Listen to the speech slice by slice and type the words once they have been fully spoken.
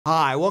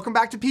Hi, welcome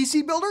back to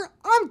PC Builder.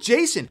 I'm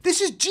Jason.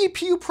 This is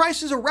GPU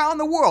prices around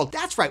the world.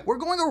 That's right, we're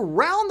going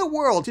around the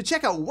world to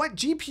check out what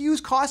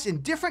GPUs cost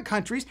in different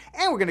countries,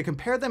 and we're going to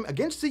compare them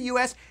against the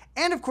US,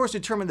 and of course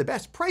determine the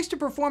best price to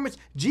performance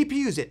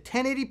GPUs at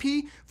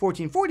 1080p,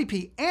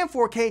 1440p, and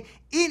 4K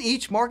in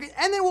each market,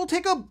 and then we'll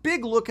take a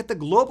big look at the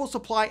global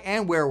supply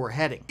and where we're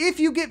heading. If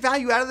you get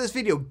value out of this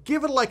video,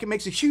 give it a like. It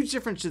makes a huge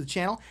difference to the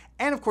channel,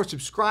 and of course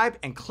subscribe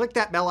and click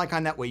that bell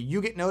icon. That way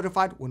you get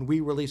notified when we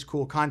release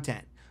cool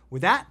content.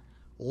 With that,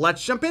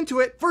 let's jump into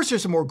it. First,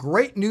 there's some more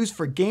great news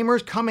for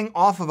gamers coming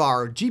off of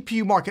our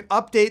GPU market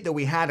update that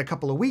we had a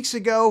couple of weeks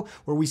ago,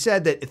 where we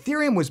said that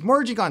Ethereum was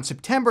merging on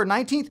September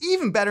 19th.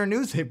 Even better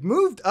news, they've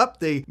moved up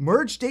the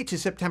merge date to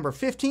September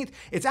 15th.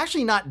 It's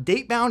actually not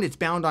date bound, it's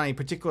bound on a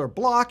particular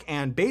block,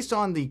 and based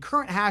on the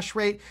current hash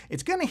rate,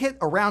 it's gonna hit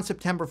around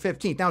September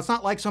 15th. Now, it's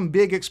not like some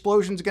big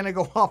explosion's gonna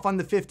go off on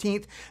the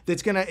 15th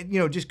that's gonna,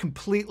 just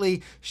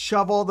completely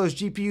shove all those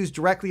GPUs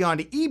directly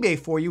onto eBay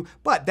for you,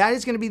 but that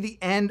is gonna be the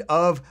end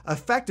of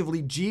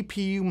effectively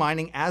GPU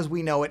mining as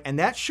we know it, and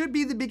that should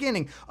be the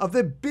beginning of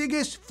the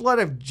biggest flood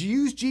of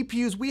used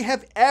GPUs we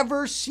have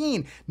ever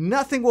seen.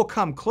 Nothing will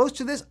come close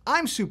to this.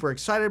 I'm super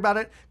excited about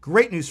it.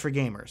 Great news for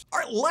gamers. All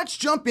right, let's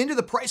jump into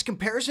the price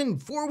comparison.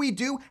 Before we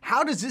do,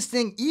 how does this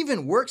thing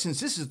even work, since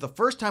this is the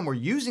first time we're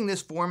using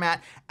this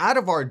format out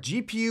of our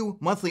GPU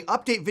monthly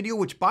update video,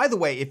 which, by the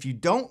way, if you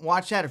don't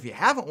watch that, if you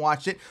haven't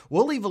watched it,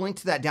 we'll leave a link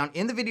to that down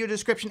in the video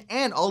description,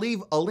 and I'll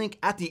leave a link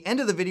at the end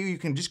of the video. You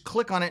can just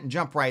click on it and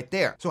jump right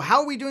there. So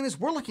how are we doing this?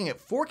 We're looking at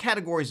 4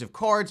 categories of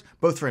cards,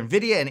 both for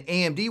NVIDIA and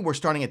AMD. We're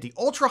starting at the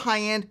ultra high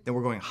end, then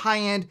we're going high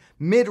end,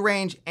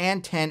 mid-range,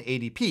 and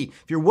 1080p.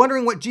 If you're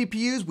wondering what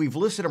GPUs, we've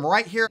listed them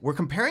right here. We're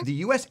comparing the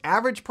US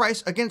average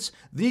price against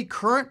the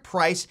current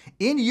price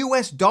in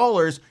US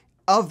dollars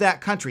of that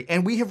country.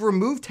 And we have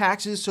removed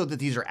taxes so that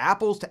these are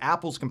apples to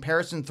apples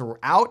comparison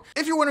throughout.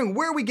 If you're wondering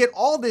where we get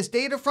all this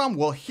data from,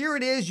 well, here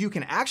it is. You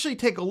can actually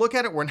take a look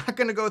at it. We're not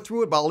going to go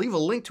through it, but I'll leave a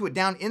link to it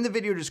down in the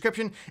video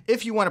description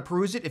if you want to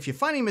peruse it. If you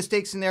find any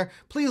mistakes in there,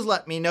 please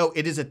let me know.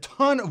 It is a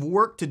ton of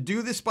work to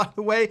do this, by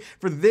the way,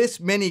 for this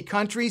many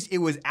countries. It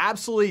was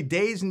absolutely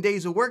days and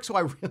days of work, so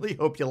I really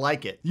hope you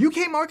like it.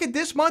 UK market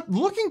this month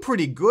looking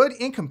pretty good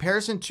in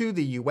comparison to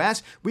the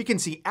US. We can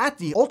see at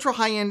the ultra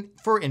high end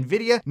for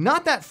NVIDIA,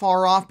 not that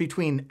far off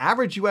between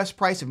average US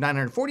price of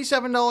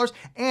 $947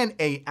 and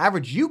a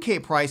average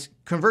UK price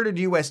converted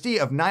to USD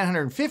of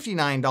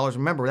 $959.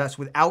 Remember, that's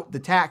without the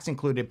tax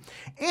included.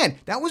 And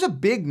that was a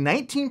big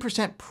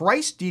 19%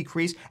 price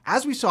decrease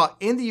as we saw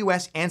in the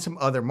US and some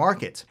other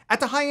markets. At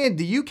the high end,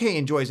 the UK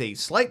enjoys a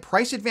slight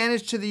price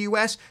advantage to the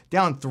US,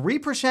 down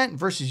 3%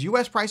 versus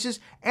US prices,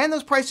 and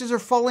those prices are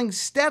falling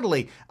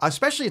steadily,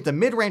 especially at the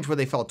mid-range where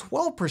they fell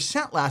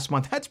 12% last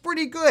month. That's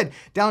pretty good,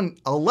 down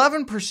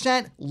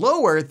 11%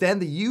 lower than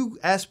the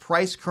US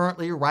price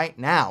currently right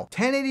now.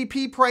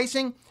 1080p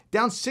pricing,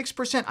 down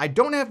 6%. I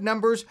don't have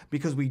numbers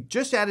because we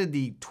just added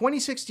the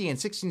 2060 and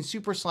 16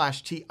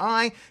 Super/Ti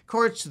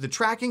cards to the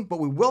tracking,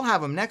 but we will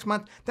have them next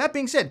month. That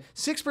being said,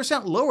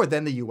 6% lower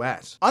than the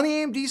US. On the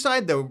AMD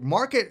side, the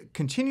market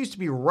continues to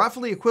be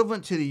roughly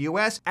equivalent to the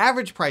US.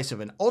 Average price of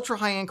an ultra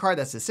high-end card,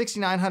 that's the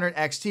 6900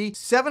 XT,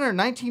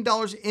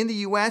 $719 in the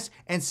US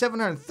and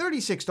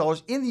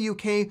 $736 in the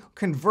UK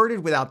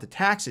converted without the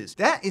taxes.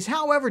 That is,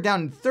 however,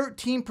 down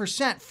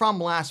 13% from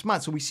last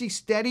month. So we see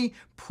steady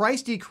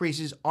price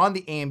decreases on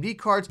the AMD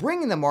cards,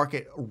 bringing the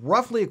market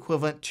roughly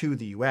equivalent to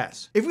the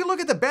US. If we look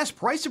at the best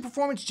price to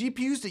performance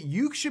GPUs that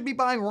you should be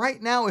buying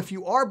right now, if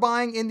you are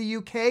buying in the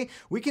UK,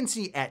 we can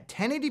see at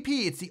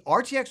 1080p, it's the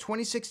RTX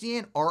 2060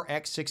 and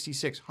RX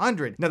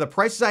 6600. Now the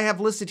prices I have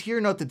listed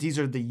here, note that these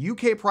are the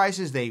UK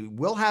prices. They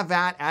will have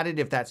VAT added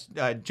if that's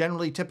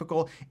generally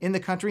typical in the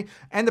country,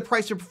 and the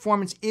price of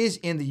performance is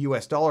in the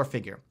US dollar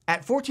figure.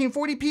 At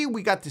 1440p,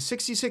 we got the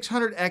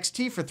 6600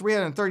 XT for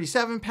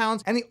 337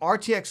 pounds and the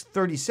RTX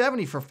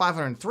 3070 for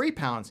 503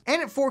 pounds.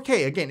 And at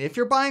 4K, again, if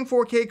you're buying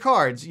 4K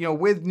cards,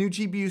 with new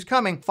GPUs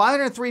coming,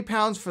 503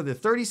 pounds for the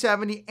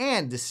 3070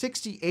 and the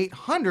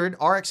 6800,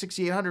 RX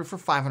 6800 for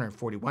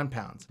 541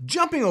 pounds.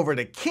 Jumping over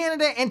to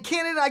Canada, and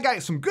Canada, I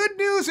got some good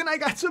news and I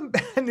got some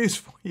bad news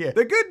for you.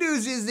 The good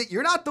news is that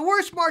you're not the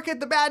worst market.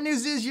 The bad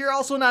news is you're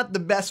also not the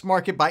best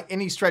market by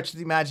any stretch of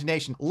the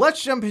imagination.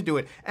 Let's jump into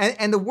it.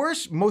 And the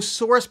worst, most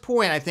sorest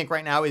point I think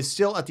right now is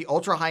still at the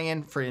ultra high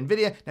end for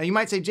NVIDIA. Now you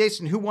might say,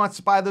 Jason, who wants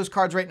to buy those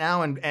cards right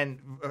now? And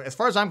as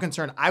far as I'm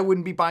concerned, I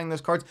wouldn't be buying those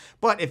cards.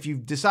 But if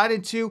you've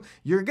decided to,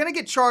 you're going to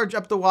get charged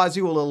up the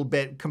wazoo a little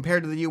bit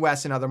compared to the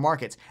US and other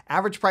markets.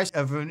 Average price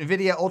of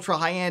NVIDIA ultra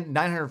high end,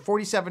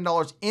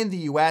 $947 in the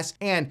US,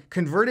 and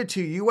converted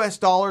to US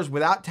dollars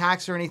without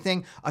tax or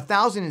anything,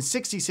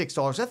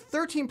 $1,066. That's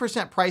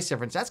 13% price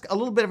difference. That's a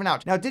little bit of an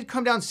ouch. Now it did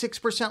come down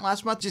 6%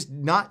 last month, just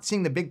not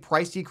seeing the big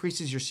price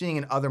decreases you're seeing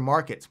in other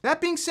markets. That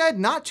being said,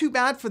 not too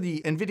bad for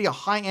the NVIDIA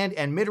high end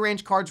and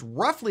mid-range cards,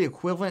 roughly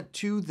equivalent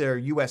to their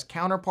US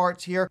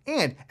counterparts here.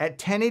 And at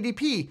At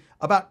 1080p,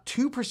 about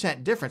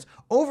 2% difference.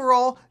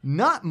 Overall,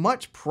 not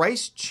much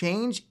price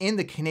change in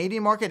the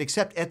Canadian market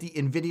except at the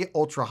NVIDIA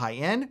ultra high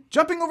end.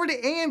 Jumping over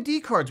to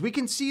AMD cards, we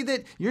can see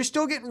that you're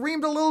still getting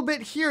reamed a little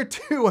bit here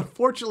too.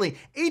 Unfortunately,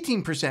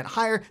 18%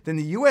 higher than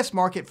the US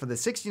market for the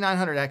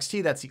 6900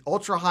 XT, that's the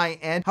ultra high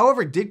end.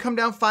 However, it did come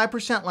down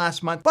 5%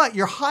 last month, but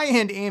your high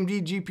end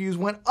AMD GPUs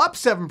went up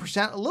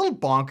 7%, a little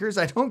bonkers,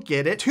 I don't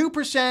get it.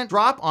 2%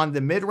 drop on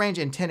the mid-range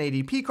and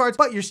 1080p cards,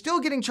 but you're still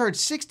getting charged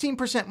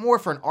 16% more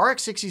for an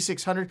RX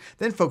 6600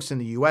 than folks in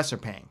the US are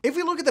paying. If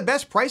we look at the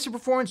best price to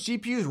performance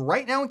GPUs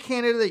right now in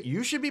Canada that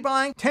you should be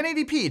buying,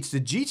 1080p, it's the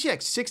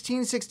GTX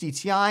 1660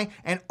 Ti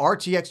and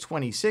RTX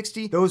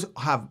 2060. Those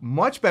have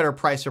much better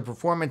price to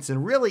performance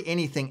than really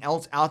anything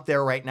else out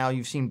there right now.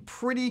 You've seen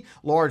pretty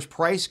large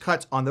price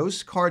cuts on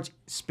those cards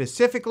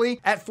specifically.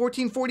 At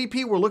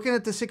 1440p, we're looking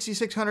at the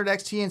 6600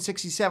 XT and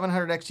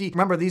 6700 XT.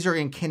 Remember, these are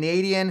in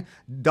Canadian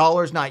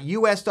dollars, not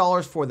US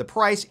dollars for the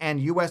price, and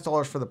US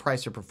dollars for the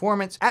price of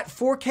performance. At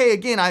 4K,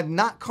 again, I have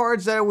not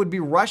cards that I would be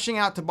rushing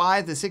out to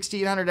buy. The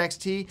 6800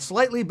 XT,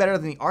 slightly better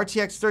than the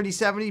RTX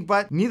 3070,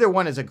 but neither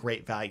one is a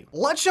great value.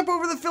 Let's jump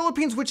over to the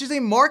Philippines, which is a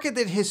market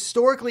that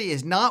historically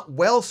is not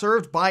well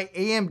served by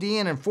AMD,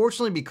 and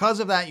unfortunately, because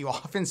of that, you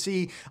often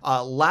see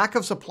lack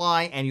of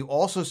supply, and you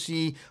also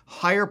see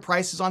higher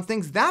prices on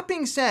things. That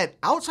being said,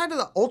 outside of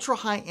the ultra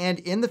high end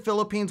in the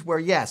Philippines, where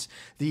yes,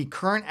 the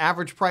current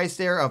average price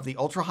there of the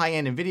ultra high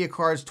end NVIDIA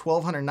cards,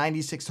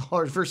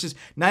 $1,296 versus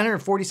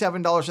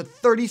 $947, a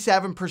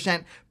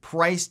 37%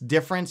 price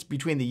difference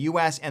between the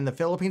US and the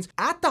Philippines.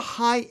 At the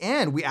high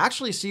end, we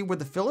actually see where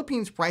the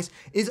Philippines price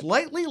is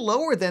slightly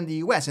lower than the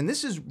US, and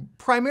this is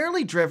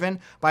primarily driven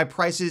by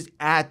prices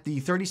at the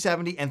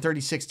 3070 and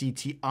 3060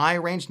 Ti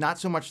range, not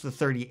so much the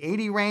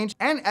 3080 range.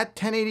 And at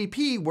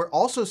 1080p, we're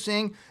also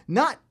seeing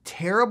not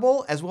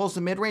terrible, as well as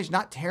the mid-range,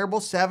 not terrible,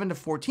 7 to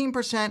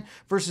 14%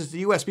 versus the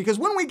US. Because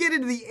when we get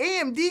into the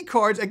AMD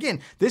cards,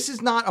 again, this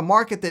is not a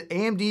market that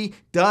AMD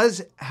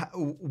does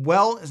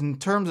well in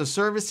terms of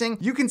servicing.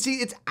 You can see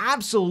it's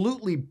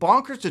absolutely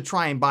bonkers to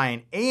try and buy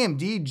an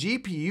AMD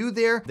GPU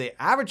there. The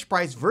average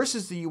price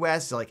versus the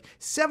US is like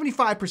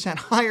 75%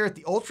 higher at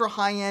the ultra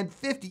high end,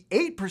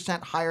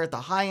 58% higher at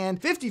the high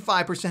end,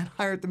 55%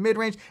 higher at the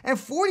mid-range, and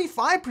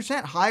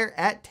 45% higher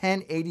at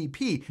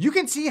 1080p. You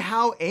can see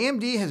how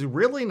AMD has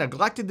really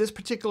neglected this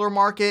particular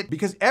market,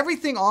 because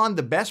everything on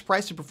the best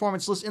price to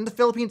performance list in the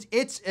Philippines,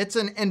 it's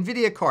an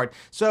NVIDIA card.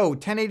 So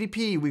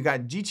 1080p, we've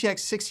got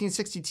GTX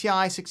 1660 Ti,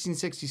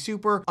 1660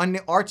 Super, on the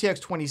RTX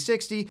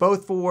 2060,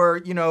 both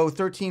for,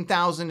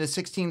 13,000 to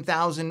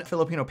 16,000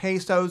 Filipino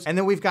pesos. And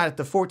then we've got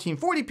the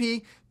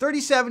 1440p,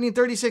 3070 and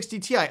 3060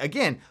 Ti.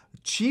 Again,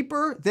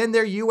 cheaper than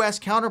their US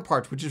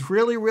counterparts, which is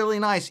really, really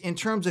nice in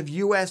terms of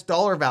US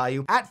dollar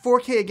value. At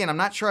 4K, again, I'm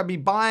not sure I'd be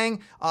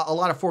buying a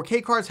lot of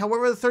 4K cards.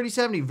 However, the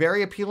 3070,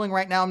 very appealing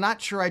right now. I'm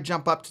not sure I'd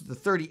jump up to the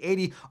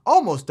 3080,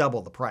 almost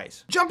double the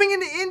price. Jumping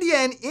into India,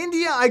 and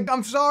India,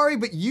 I'm sorry,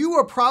 but you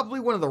are probably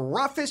one of the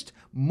roughest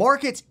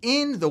markets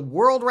in the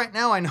world right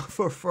now. I know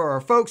for our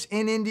folks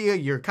in India,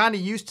 you're kind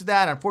of used to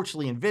that.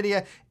 Unfortunately,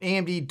 NVIDIA,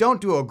 AMD don't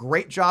do a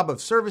great job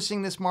of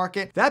servicing this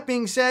market. That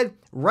being said,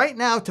 right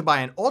now, to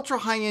buy an ultra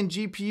high-end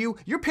GPU,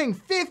 you're paying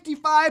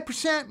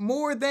 55%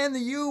 more than the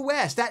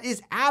US. That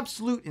is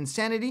absolute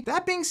insanity.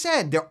 That being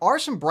said, there are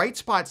some bright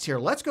spots here.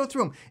 Let's go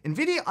through them.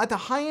 NVIDIA at the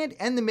high end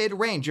and the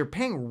mid-range, you're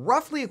paying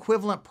roughly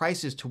equivalent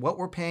prices to what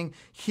we're paying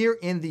here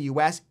in the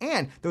US,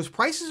 and those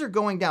prices are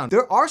going down.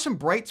 There are some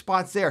bright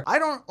spots there. I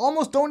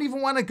almost don't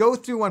even want to go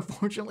through,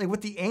 unfortunately,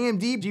 what the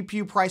AMD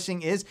GPU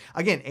pricing is.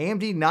 Again,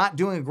 AMD not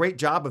doing a great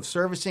job of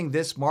servicing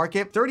this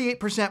market.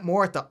 38%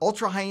 more at the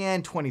ultra high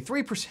end,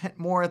 23%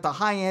 more at the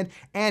high end,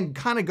 and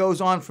kind of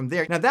goes on from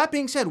there. Now, that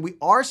being said, we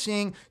are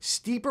seeing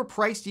steeper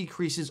price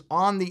decreases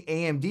on the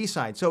AMD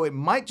side. So it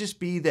might just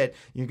be that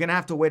you're going to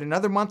have to wait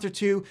another month or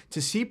two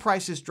to see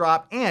prices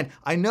drop. And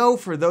I know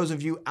for those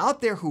of you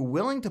out there who are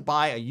willing to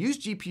buy a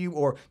used GPU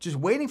or just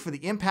waiting for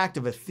the impact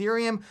of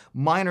Ethereum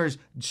miners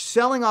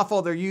selling off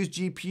all their used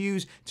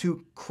GPUs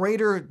to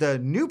crater the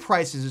new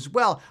prices as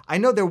well, I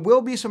know there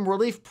will be some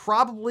relief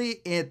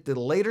probably at the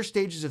later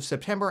stages of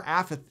September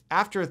after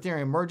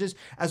Ethereum merges,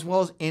 as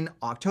well as in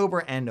October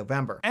and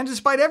November. And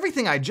despite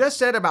everything I just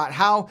said about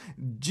how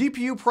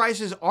GPU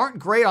prices aren't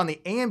great on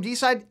the AMD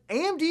side,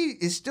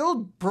 AMD is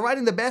still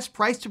providing the best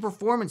price to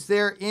performance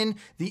there in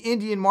the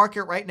Indian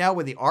market right now,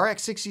 with the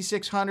RX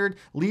 6600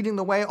 leading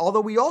the way, although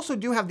we also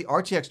do have the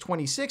RTX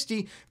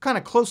 2060 kind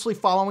of closely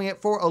following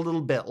it for a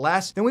little bit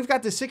less. Then we've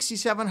got the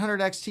 6700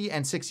 XT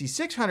and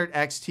 6600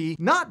 XT.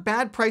 Not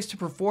bad price to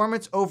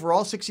performance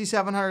overall.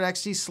 6700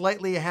 XT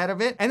slightly ahead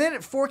of it. And then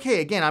at 4K,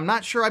 again, I'm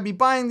not sure I'd be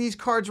buying these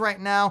cards right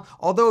now,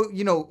 although,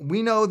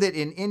 we know that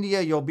in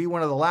India, you'll be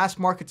one of the last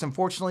markets,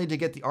 unfortunately, to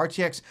get the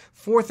RTX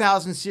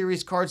 4000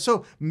 series cards.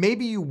 So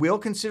maybe you will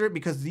consider it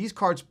because these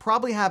cards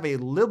probably have a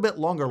little bit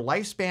longer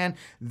lifespan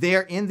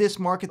there in this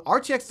market.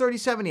 RTX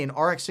 3070 and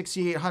RX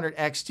 6800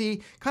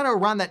 XT kind of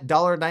around that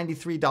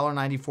 $93,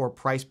 $94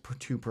 price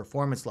to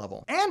performance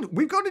level. And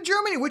we go to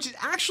Germany, which is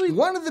actually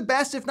one of the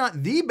best, if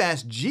not the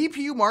best,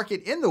 GPU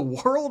market in the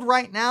world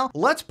right now.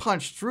 Let's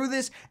punch through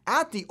this.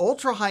 At the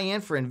ultra high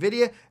end for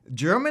NVIDIA,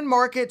 German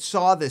market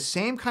saw the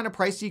same kind of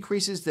price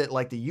decreases that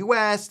like the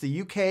US,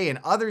 the UK, and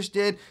others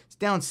did. It's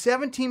down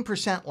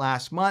 17%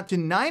 last month to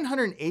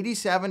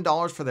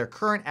 $987 for their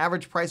current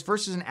average price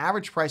versus an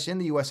average price in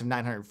the US of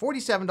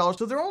 $947.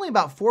 So they're only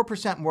about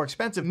 4% more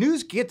expensive.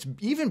 News gets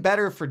even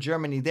better for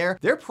Germany there.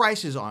 Their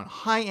prices on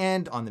high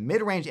end, on the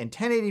mid-range, and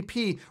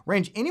 1080p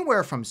range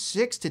anywhere from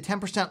 6 to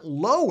 10%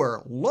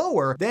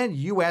 lower than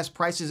US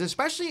prices,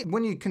 especially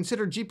when you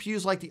consider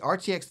GPUs like the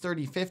RTX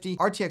 3050,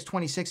 RTX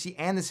 2060,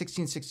 and the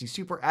 1660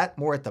 Super at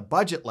the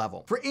budget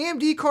level. For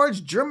AMD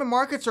cards, German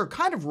markets are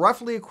kind of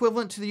roughly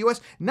equivalent to the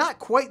US, not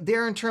quite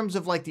there in terms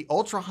of like the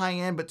ultra high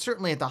end, but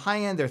certainly at the high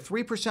end, they're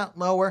 3%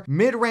 lower.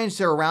 Mid-range,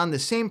 they're around the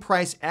same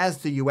price as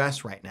the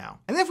US right now.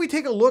 And then if we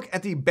take a look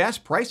at the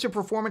best price to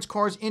performance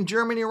cards in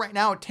Germany right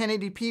now at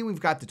 1080p, we've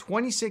got the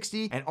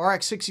 2060 and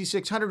RX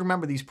 6600.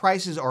 Remember, these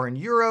prices are in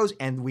euros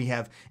and we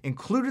have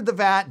included the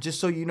VAT just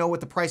so you know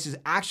what the prices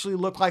actually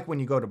look like when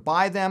you go to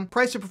buy them.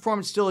 Price to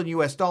performance still in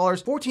US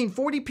dollars.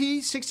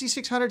 1440p,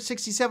 6600,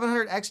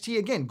 6700 XT,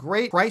 again,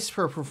 great price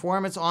for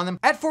performance on them.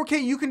 At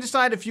 4K, you can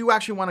decide if you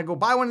actually want to go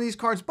buy one of these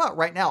cards, but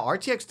right now,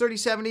 RTX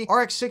 3070,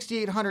 RX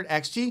 6800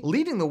 XT,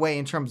 leading the way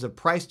in terms of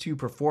price to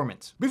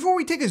performance. Before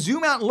we take a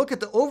zoom out and look at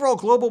the overall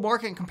global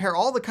market and compare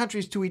all the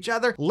countries to each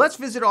other, let's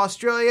visit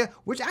Australia,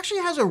 which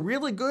actually has a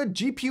really good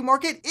GPU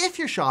market if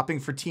you're shopping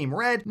for Team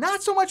Red,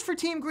 not so much for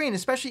Team Green,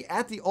 especially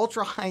at the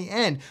ultra high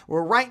end,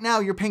 where right now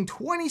you're paying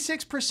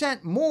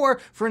 26% more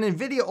for an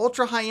NVIDIA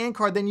ultra high end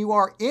card than you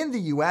are in the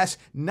US,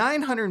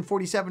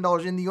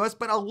 $947 in the US,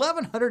 but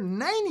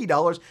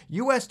 $1,190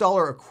 US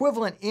dollar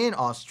equivalent in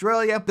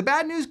Australia. The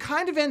bad news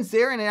kind of ends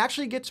there and it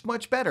actually gets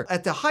much better.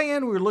 At the high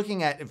end, we're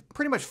looking at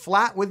pretty much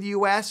flat with the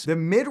US, the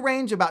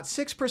mid-range about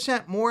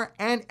 6% more,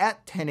 and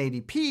at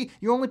 1080p,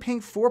 you're only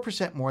paying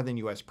 4% more than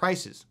US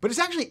prices. But it's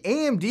actually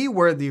AMD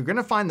where you're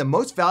gonna find the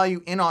most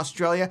value in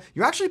Australia.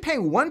 You're actually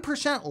paying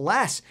 1%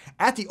 less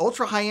at the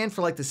ultra high end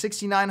for like the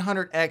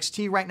 6900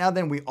 XT right now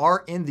than we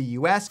are in the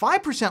US,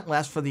 5%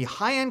 less for the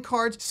high end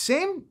cards,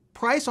 same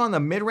price on the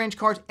mid-range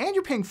cards, and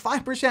you're paying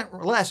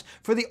 5% less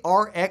for the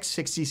RX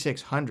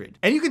 6600.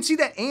 And you can see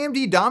that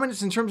AMD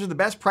dominance in terms of the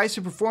best price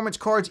to performance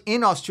cards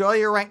in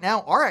Australia right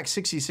now. RX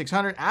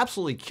 6600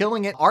 absolutely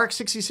killing it. RX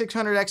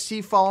 6600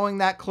 XT following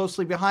that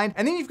closely behind.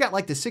 And then you've got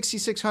like the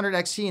 6600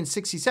 XT and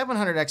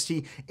 6700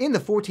 XT in the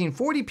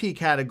 1440p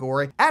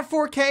category. At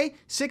 4K,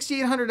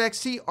 6800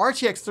 XT,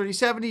 RTX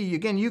 3070,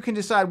 again, you can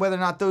decide whether or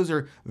not those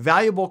are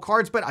valuable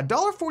cards, but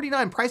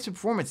 $1.49 price to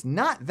performance,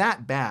 not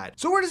that bad.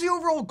 So where does the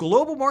overall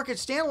global market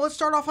stand? Let's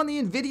start off on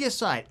the NVIDIA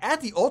side. At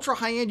the ultra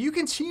high end, you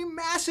can see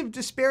massive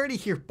disparity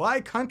here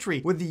by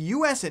country, with the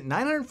US at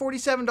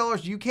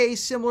 $947, UK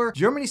similar,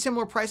 Germany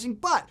similar pricing,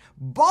 but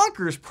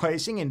bonkers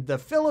pricing in the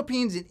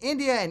Philippines and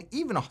India and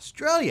even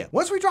Australia.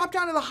 Once we drop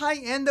down to the high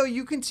end though,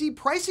 you can see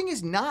pricing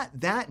is not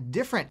that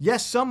different.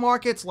 Yes, some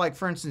markets like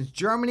for instance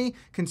Germany,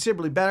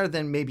 considerably better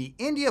than maybe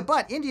India,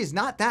 but India is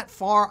not that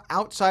far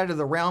outside of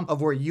the realm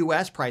of where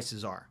US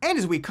prices are. And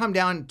as we come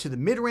down to the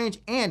mid-range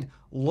and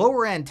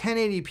lower end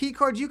 1080p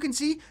cards, you can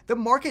see the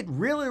market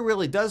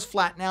really does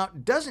flatten out.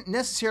 It doesn't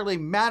necessarily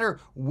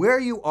matter where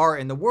you are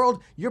in the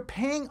world, you're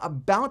paying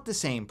about the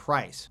same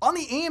price. On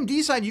the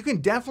AMD side, you can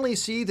definitely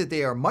see that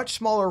they are much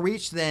smaller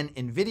reach than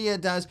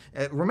NVIDIA does.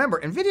 Remember,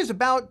 NVIDIA is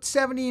about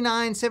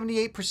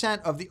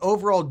 78% of the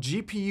overall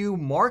GPU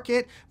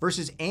market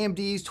versus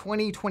AMD's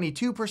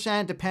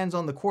 22%, depends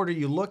on the quarter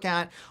you look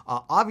at.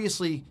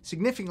 Obviously,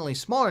 significantly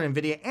smaller than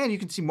NVIDIA, and you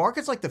can see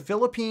markets like the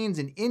Philippines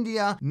and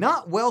India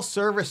not well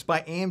serviced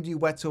by AMD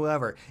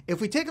whatsoever.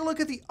 If we take a look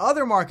at the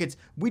other markets,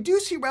 we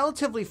do see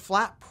relatively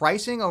flat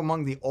pricing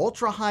among the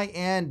ultra high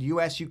end,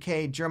 US,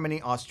 UK,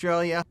 Germany,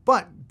 Australia,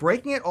 but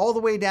breaking it all the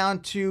way down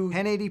to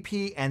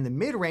 1080p and the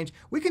mid-range,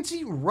 we can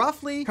see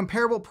roughly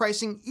comparable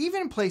pricing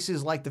even in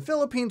places like the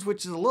Philippines,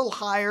 which is a little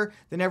higher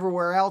than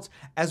everywhere else,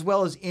 as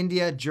well as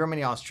India,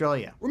 Germany,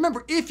 Australia.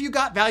 Remember, if you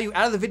got value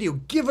out of the video,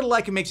 give it a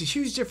like. It makes a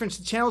huge difference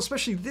to the channel,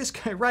 especially this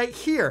guy right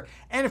here.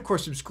 And of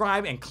course,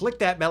 subscribe and click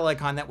that bell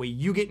icon. That way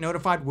you get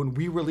notified when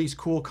we release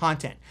cool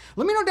content.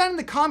 Let me know down in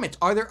the comments,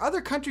 are there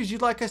other countries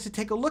you'd like us to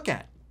take a look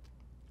at?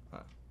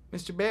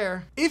 Mr.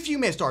 Bear. If you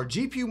missed our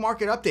GPU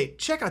market update,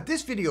 check out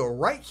this video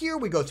right here.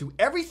 We go through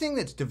everything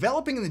that's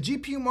developing in the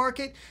GPU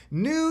market,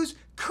 news,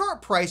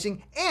 current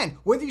pricing, and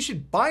whether you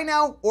should buy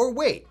now or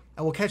wait.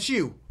 And we'll catch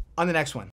you on the next one.